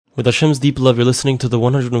With Hashem's deep love, you're listening to the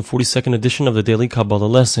 142nd edition of the Daily Kabbalah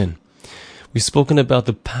Lesson. We've spoken about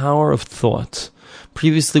the power of thought.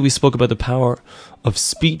 Previously, we spoke about the power of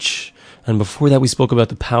speech, and before that, we spoke about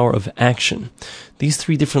the power of action. These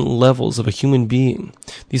three different levels of a human being,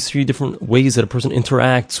 these three different ways that a person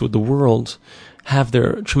interacts with the world, have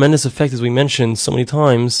their tremendous effect, as we mentioned so many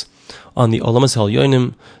times, on the Olamas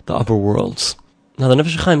Halyonim, the upper worlds. Now, the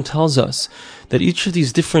Nefesh HaChaim tells us that each of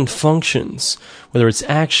these different functions, whether it's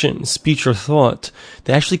action, speech, or thought,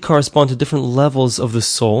 they actually correspond to different levels of the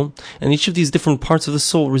soul, and each of these different parts of the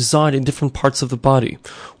soul reside in different parts of the body.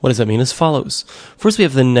 What does that mean? As follows. First, we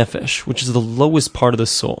have the Nefesh, which is the lowest part of the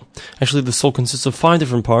soul. Actually, the soul consists of 5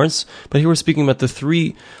 different parts, but here we're speaking about the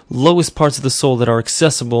 3 lowest parts of the soul that are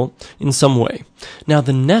accessible in some way. Now,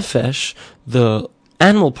 the Nefesh, the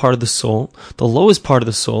animal part of the soul, the lowest part of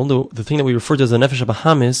the soul, the thing that we refer to as the Nefesh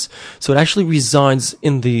HaBahamis, so it actually resides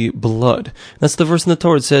in the blood. That's the verse in the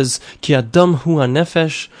Torah. It says, Ki Adam hu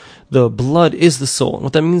HaNefesh, the blood is the soul. And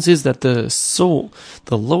what that means is that the soul,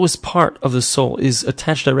 the lowest part of the soul, is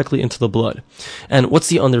attached directly into the blood. And what's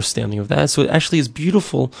the understanding of that? So it actually is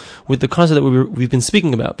beautiful with the concept that we've been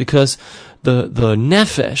speaking about, because the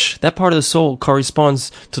nefesh, that part of the soul, corresponds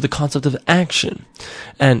to the concept of action.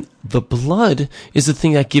 And the blood is the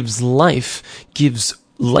thing that gives life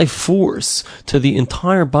force to the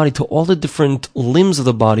entire body, to all the different limbs of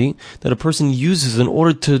the body that a person uses in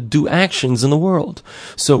order to do actions in the world.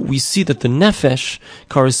 So we see that the nefesh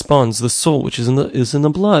corresponds, the soul, which is in the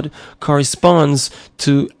blood, corresponds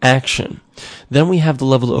to action. Then we have the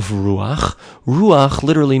level of ruach. Ruach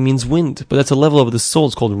literally means wind, but that's a level of the soul.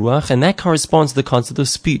 It's called ruach, and that corresponds to the concept of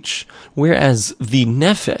speech. Whereas the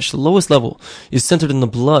nefesh, the lowest level, is centered in the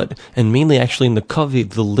blood, and mainly actually in the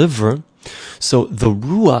kaved, the liver. So the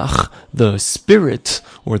ruach, the spirit,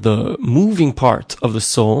 or the moving part of the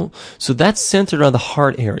soul, so that's centered around the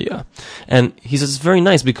heart area. And he says it's very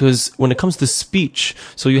nice because when it comes to speech,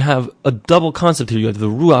 so you have a double concept here. You have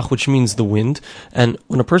the ruach, which means the wind, and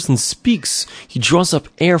when a person speaks, he draws up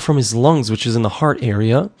air from his lungs, which is in the heart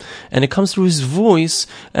area, and it comes through his voice,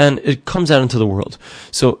 and it comes out into the world.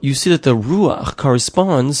 So you see that the ruach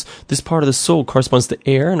corresponds, this part of the soul corresponds to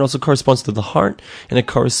air, and also corresponds to the heart, and it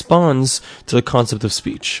corresponds to the concept of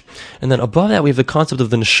speech. And then above that, we have the concept of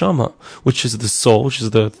the neshama, which is the soul, which is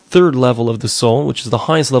the 3rd level of the soul, which is the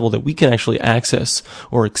highest level that we can actually access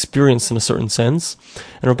or experience in a certain sense.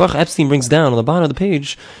 And Rabbi Epstein brings down on the bottom of the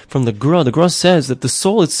page from the Gra says that the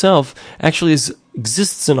soul itself actually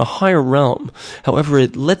exists in a higher realm. However,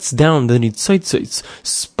 it lets down the nitzitzitz.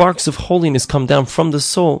 Sparks of holiness come down from the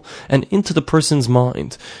soul and into the person's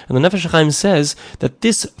mind. And the Nefesh HaChaim says that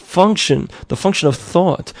this function, the function of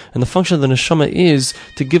thought, and the function of the neshama is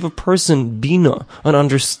to give a person bina, an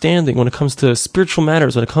understanding when it comes to spiritual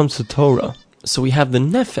matters, when it comes to Torah. So we have the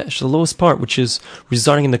nefesh, the lowest part, which is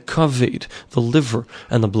residing in the kaved, the liver,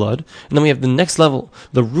 and the blood. And then we have the next level,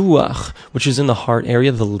 the ruach, which is in the heart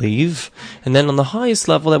area, the leiv. And then on the highest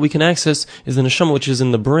level that we can access is the neshama, which is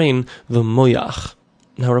in the brain, the moyach.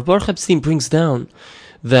 Now, Rabbi Baruch Epstein brings down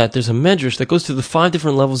that there's a medrash that goes through the 5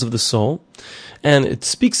 different levels of the soul, and it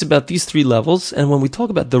speaks about these 3 levels. And when we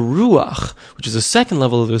talk about the ruach, which is the 2nd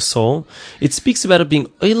level of the soul, it speaks about it being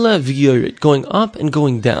oila v'yored, going up and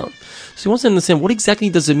going down. So he wants to understand what exactly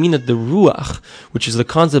does it mean that the ruach, which is the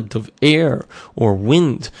concept of air or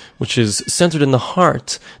wind, which is centered in the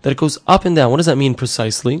heart, that it goes up and down. What does that mean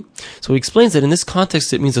precisely? So he explains that in this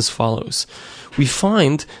context it means as follows. We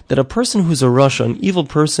find that a person who's a rasha, an evil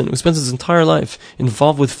person who spends his entire life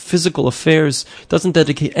involved with physical affairs, doesn't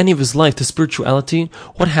dedicate any of his life to spirituality,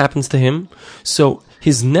 what happens to him? So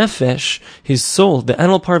his nefesh, his soul, the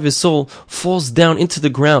animal part of his soul, falls down into the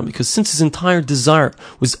ground, because since his entire desire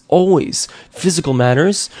was always physical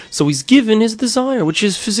matters, so he's given his desire, which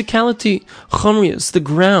is physicality, chamrias, the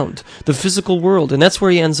ground, the physical world, and that's where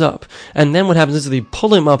he ends up. And then what happens is they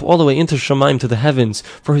pull him up all the way into Shemaim, to the heavens,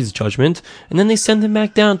 for his judgment, and then they send him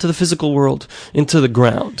back down to the physical world, into the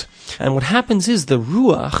ground. And what happens is the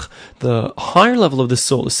ruach, the higher level of the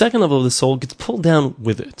soul, the 2nd level of the soul, gets pulled down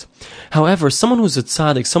with it. However, someone who's a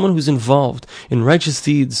tzaddik, someone who's involved in righteous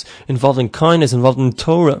deeds, involved in kindness, involved in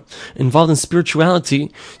Torah, involved in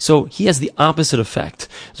spirituality, so he has the opposite effect.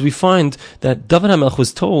 As we find that David HaMelech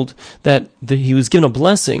was told that he was given a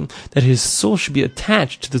blessing, that his soul should be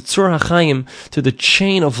attached to the Tzur HaChaim, to the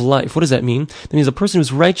chain of life. What does that mean? That means a person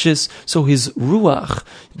who's righteous, so his ruach,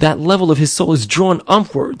 that level of his soul, is drawn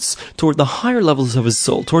upwards toward the higher levels of his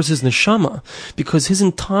soul, towards his neshama, because his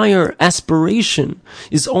entire aspiration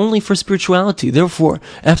is only for spirituality. Therefore,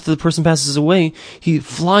 after the person passes away, he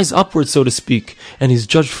flies upwards, so to speak, and he's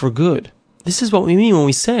judged for good. This is what we mean when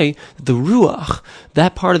we say that the ruach,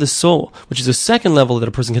 that part of the soul, which is the second level that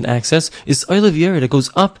a person can access, is Oilev Yered. It goes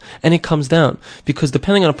up and it comes down. Because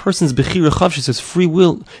depending on a person's Bechira Chavshis, his free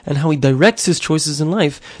will, and how he directs his choices in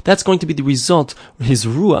life, that's going to be the result, his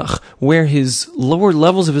ruach, where his lower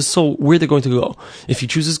levels of his soul, where they're going to go. If he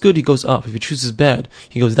chooses good, he goes up. If he chooses bad,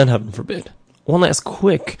 he goes down, heaven forbid. One last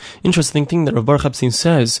quick, interesting thing that Rav Baruch Epstein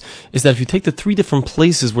says is that if you take the three different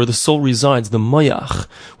places where the soul resides, the mayach,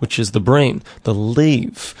 which is the brain, the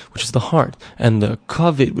leiv, which is the heart, and the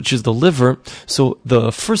kaved, which is the liver, so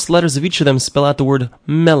the first letters of each of them spell out the word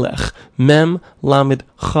melech, mem, lamed,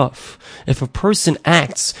 chaf. If a person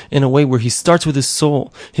acts in a way where he starts with his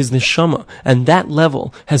soul, his neshama, and that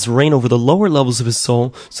level has reign over the lower levels of his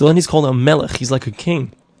soul, so then he's called a melech, he's like a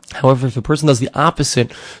king. However, if a person does the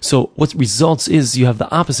opposite, so what results is you have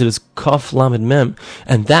the opposite is kaf lamed mem,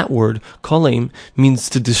 and that word, koleim, means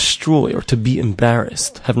to destroy or to be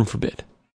embarrassed. Heaven forbid.